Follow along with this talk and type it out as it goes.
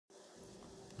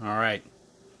All right.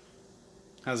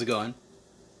 How's it going?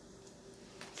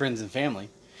 Friends and family.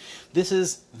 This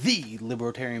is the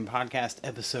Libertarian Podcast,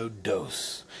 episode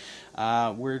dos.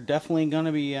 We're definitely going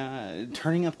to be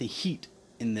turning up the heat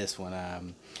in this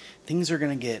one. Things are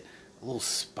going to get a little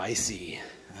spicy.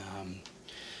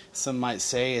 Some might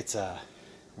say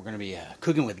we're going to be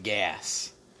cooking with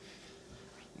gas.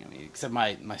 Except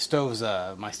my stove's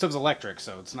electric,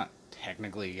 so it's not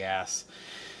technically gas.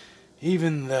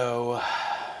 Even though,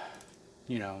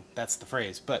 that's the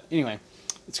phrase. But anyway,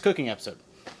 it's a cooking episode.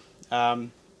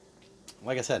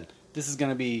 Like I said, this is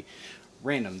going to be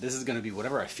random. This is going to be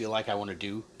whatever I feel like I want to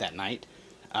do that night.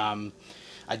 I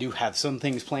do have some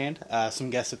things planned, some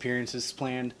guest appearances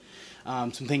planned,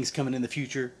 some things coming in the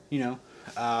future. We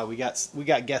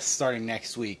got guests starting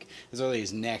next week, as early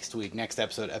as next week. Next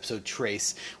episode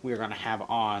Trace, we are going to have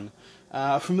on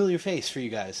a familiar face for you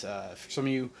guys. For some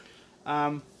of you,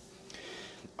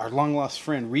 our long-lost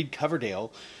friend, Reed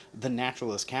Coverdale, the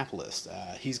naturalist capitalist.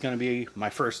 He's going to be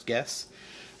my first guest.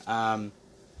 And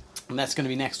that's going to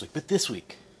be next week. But this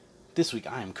week,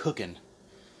 I am cooking.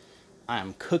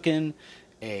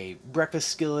 A breakfast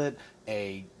skillet,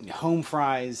 a home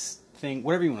fries thing,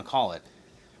 whatever you want to call it.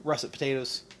 Russet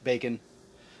potatoes, bacon,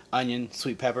 onion,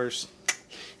 sweet peppers.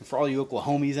 And for all you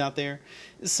Oklahomies out there,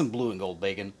 this is some blue and gold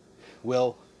bacon.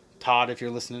 Will, Todd, if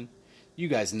you're listening, you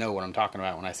guys know what I'm talking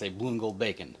about when I say blue and gold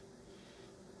bacon.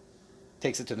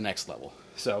 Takes it to the next level.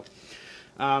 So,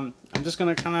 I'm just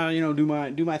gonna kind of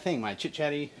do my thing, my chit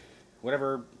chatty,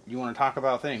 whatever you want to talk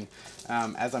about thing,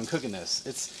 as I'm cooking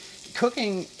this.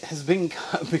 Cooking has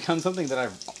become something that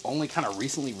I've only kind of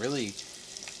recently really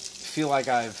feel like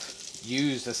I've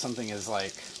used as something I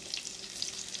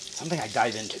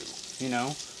dive into.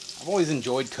 I've always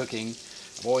enjoyed cooking.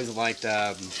 I've always liked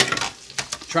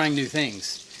trying new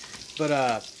things, but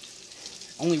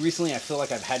only recently I feel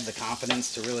like I've had the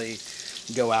confidence to really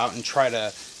go out and try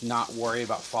to not worry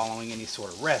about following any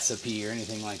sort of recipe or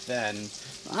anything like that. And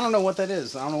I don't know what that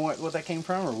is. I don't know what that came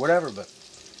from or whatever, but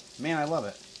man, I love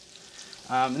it.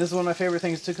 And this is one of my favorite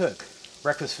things to cook.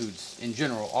 Breakfast foods in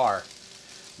general are,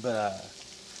 but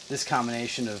this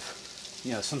combination of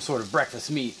some sort of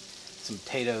breakfast meat, some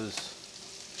potatoes,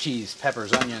 cheese,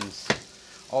 peppers, onions,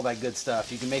 all that good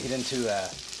stuff. You can make it into a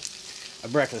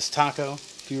breakfast taco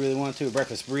if you really want to, a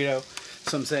breakfast burrito,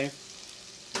 some say.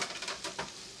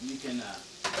 You can,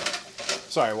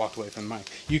 sorry, I walked away from the mic.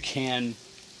 You can,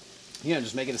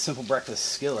 just make it a simple breakfast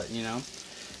skillet,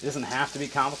 It doesn't have to be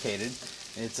complicated.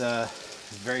 It's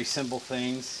very simple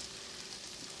things.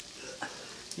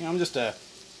 I'm just a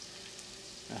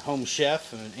home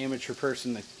chef, an amateur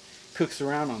person that cooks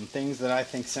around on things that I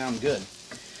think sound good.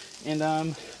 And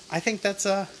I think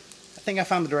I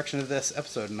found the direction of this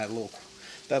episode in that little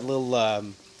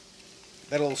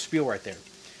spiel right there.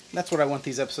 And that's what I want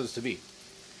these episodes to be.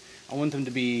 I want them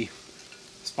to be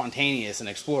spontaneous and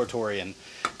exploratory and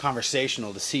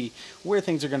conversational to see where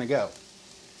things are going to go.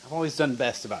 I've always done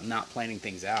best about not planning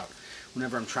things out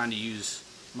whenever I'm trying to use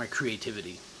my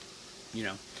creativity,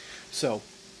 So,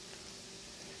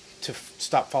 to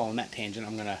stop following that tangent,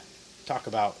 I'm going to talk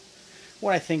about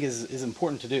what I think is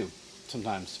important to do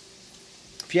sometimes.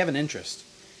 If you have an interest,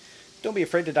 don't be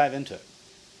afraid to dive into it.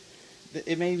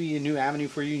 It may be a new avenue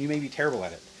for you. You may be terrible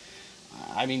at it.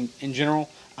 In general,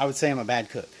 I would say I'm a bad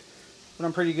cook. But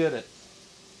I'm pretty good at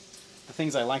the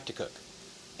things I like to cook.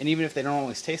 And even if they don't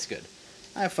always taste good,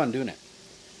 I have fun doing it.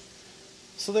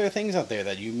 So there are things out there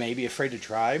that you may be afraid to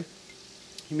try,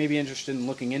 you may be interested in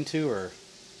looking into, or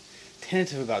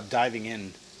tentative about diving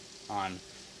in on.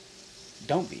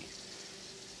 Don't be.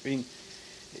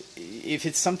 If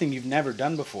it's something you've never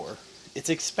done before, it's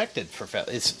expected for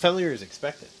failure is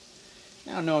expected.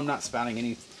 Now, no, I'm not spouting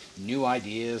any new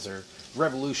ideas or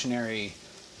revolutionary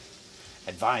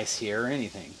advice here or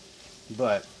anything,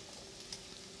 but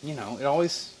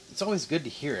it's always good to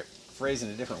hear it phrased in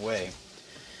a different way.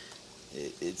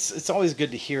 It's always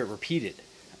good to hear it repeated.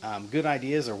 Good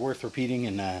ideas are worth repeating,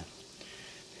 and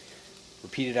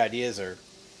repeated ideas are,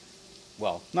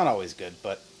 well, not always good,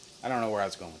 but I don't know where I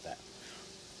was going with that.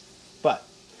 But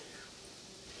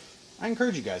I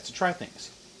encourage you guys to try things,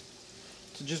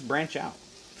 to just branch out,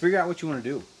 figure out what you want to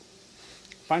do,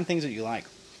 find things that you like,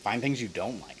 find things you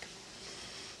don't like.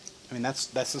 That's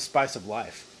the spice of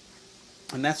life,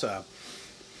 and that's a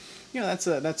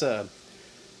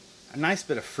nice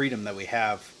bit of freedom that we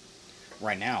have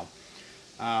right now.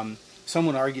 Some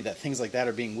would argue that things like that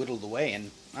are being whittled away,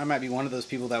 and I might be one of those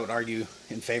people that would argue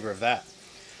in favor of that.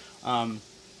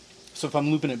 So if I'm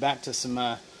looping it back to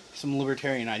some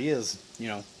libertarian ideas,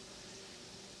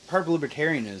 part of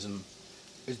libertarianism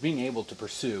is being able to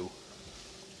pursue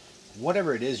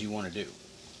whatever it is you want to do.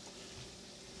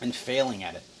 and failing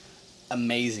at it.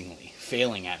 Amazingly.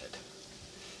 Failing at it.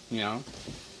 You know?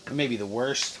 It may be the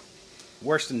worst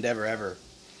endeavor ever.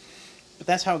 But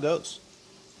that's how it goes.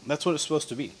 That's what it's supposed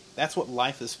to be. That's what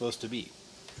life is supposed to be.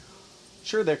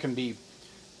 Sure, there can be,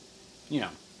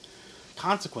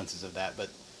 consequences of that, but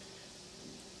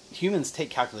humans take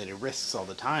calculated risks all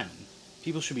the time.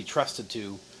 People should be trusted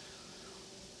to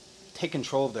take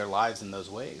control of their lives in those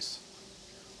ways.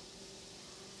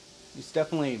 It's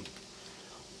definitely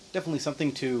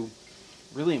something to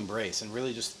really embrace and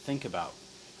really just think about.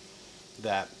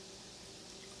 That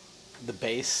the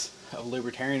base of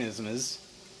libertarianism is,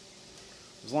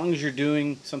 as long as you're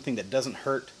doing something that doesn't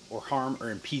hurt or harm or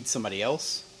impede somebody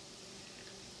else,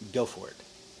 go for it.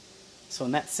 So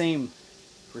in that same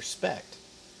respect,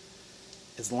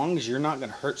 as long as you're not going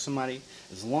to hurt somebody,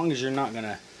 as long as you're not going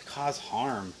to cause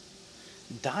harm,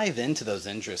 dive into those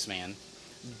interests, man.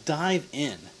 Dive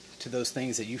in to those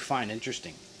things that you find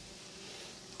interesting.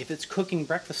 If it's cooking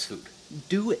breakfast food,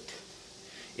 do it.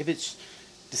 If it's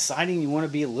deciding you want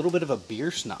to be a little bit of a beer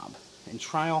snob and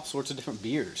try all sorts of different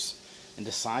beers and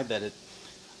decide that it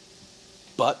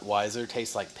Budweiser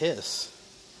tastes like piss,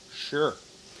 sure,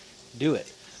 do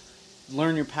it.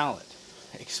 Learn your palate.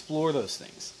 Explore those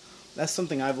things. That's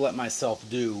something I've let myself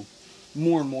do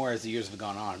more and more as the years have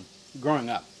gone on. Growing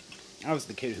up, I was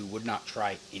the kid who would not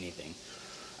try anything.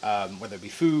 Whether it be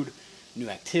food, new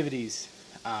activities,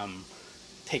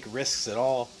 take risks at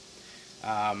all.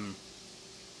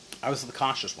 I was the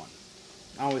cautious one.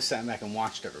 I always sat back and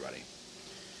watched everybody.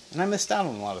 And I missed out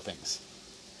on a lot of things.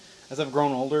 As I've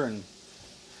grown older and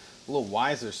a little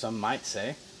wiser, some might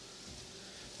say,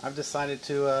 I've decided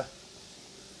to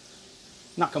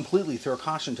not completely throw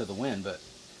caution to the wind, but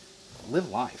live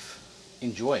life.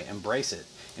 Enjoy, embrace it.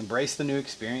 Embrace the new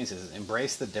experiences.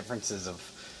 Embrace the differences of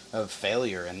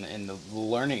failure and the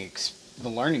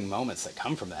learning moments that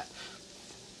come from that.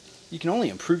 You can only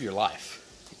improve your life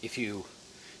if you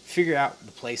figure out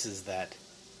the places that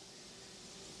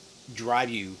drive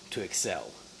you to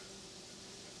excel.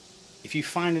 If you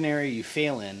find an area you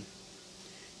fail in,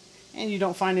 and you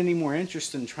don't find any more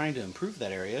interest in trying to improve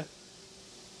that area,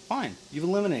 fine, you've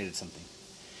eliminated something.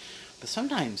 But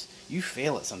sometimes you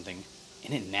fail at something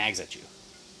and it nags at you.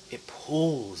 It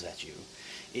pulls at you.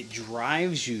 It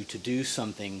drives you to do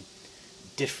something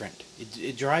different.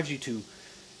 It drives you to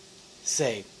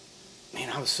say, man,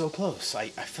 I was so close. I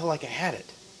felt like I had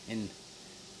it. And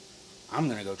I'm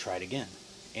going to go try it again.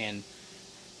 And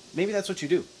maybe that's what you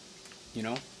do.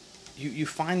 You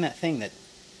find that thing that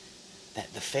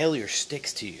the failure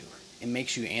sticks to you. It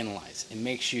makes you analyze.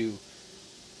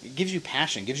 It gives you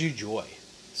passion, gives you joy.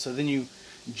 So then you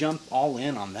jump all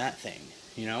in on that thing,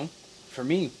 For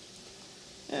me,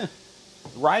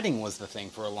 writing was the thing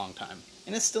for a long time.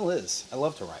 And it still is. I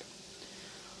love to write.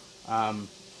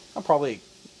 I'll probably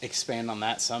expand on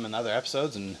that some in other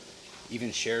episodes and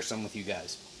even share some with you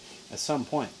guys at some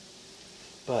point.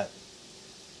 But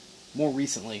more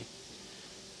recently,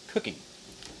 cooking.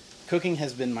 Cooking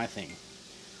has been my thing.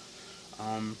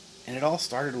 And it all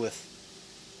started with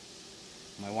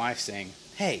my wife saying,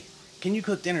 hey, can you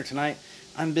cook dinner tonight?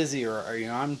 I'm busy, or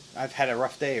I've had a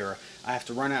rough day, or I have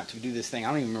to run out to do this thing. I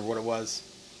don't even remember what it was.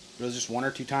 It was just one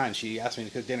or two times she asked me to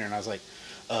cook dinner, and I was like,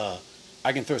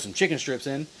 I can throw some chicken strips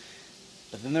in.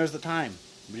 But then there's the time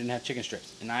we didn't have chicken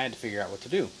strips, and I had to figure out what to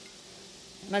do.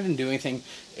 And I didn't do anything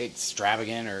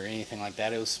extravagant or anything like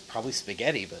that. It was probably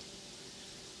spaghetti, but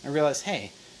I realized,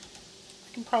 hey,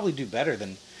 I can probably do better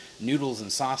than noodles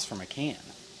and sauce from a can,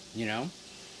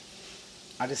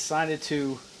 I decided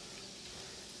to,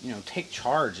 take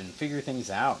charge and figure things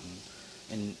out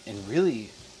and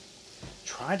really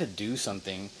try to do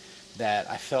something that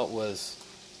I felt was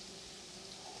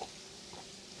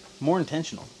more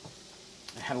intentional.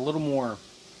 It had a little more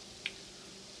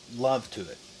love to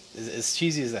it, as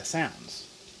cheesy as that sounds.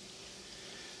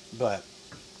 But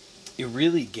it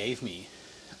really gave me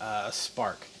a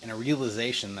spark and a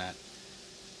realization that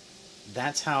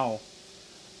that's how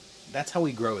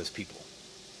we grow as people.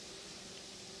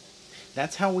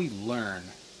 That's how we learn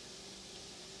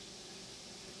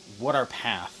what our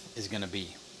path is going to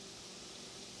be.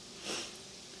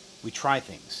 We try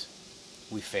things.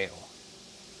 We fail.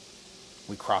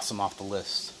 We cross them off the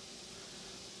list.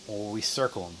 Or we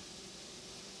circle them,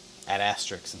 add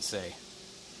asterisks, and say,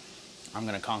 I'm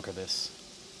going to conquer this.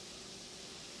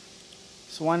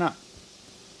 So why not?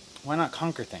 Why not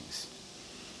conquer things?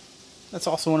 That's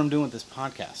also what I'm doing with this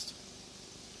podcast.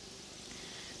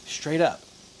 Straight up.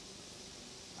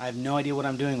 I have no idea what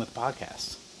I'm doing with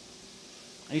podcasts.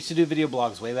 I used to do video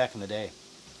blogs way back in the day.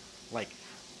 Like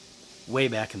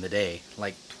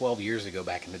 12 years ago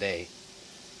back in the day.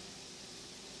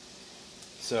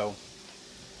 So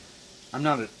I'm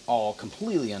not at all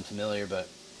completely unfamiliar, but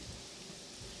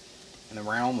in the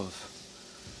realm of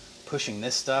pushing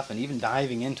this stuff and even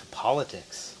diving into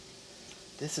politics,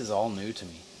 this is all new to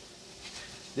me.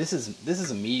 This is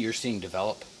a me you're seeing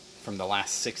develop from the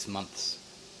last 6 months.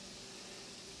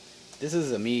 This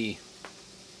is a me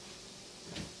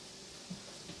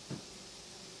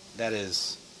that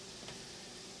is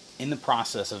in the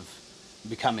process of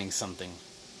becoming something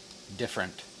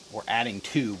different, or adding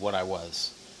to what I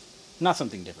was. Not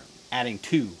something different, adding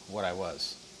to what I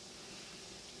was.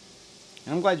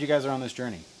 And I'm glad you guys are on this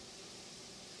journey.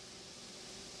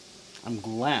 I'm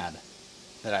glad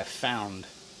that I found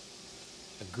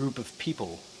a group of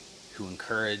people who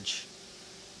encourage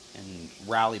and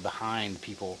rally behind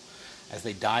people as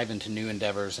they dive into new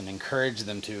endeavors, and encourage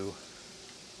them to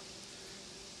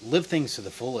live things to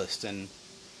the fullest and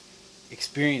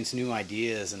experience new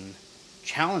ideas and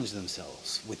challenge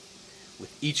themselves with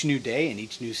each new day and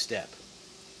each new step.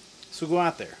 So go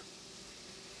out there.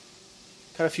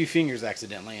 Cut a few fingers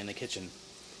accidentally in the kitchen.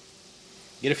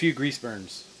 Get a few grease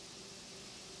burns.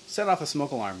 Set off a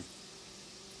smoke alarm.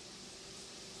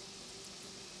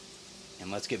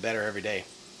 And let's get better every day.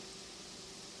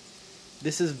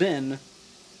 This has been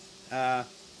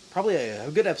probably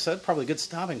a good episode, probably a good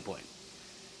stopping point.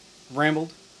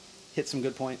 Rambled, hit some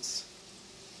good points.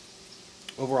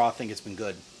 Overall, I think it's been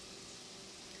good.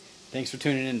 Thanks for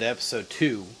tuning in to episode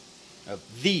 2 of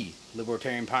the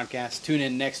Libertarian Podcast. Tune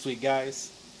in next week,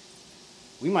 guys.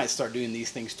 We might start doing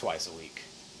these things twice a week.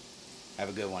 Have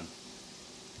a good one.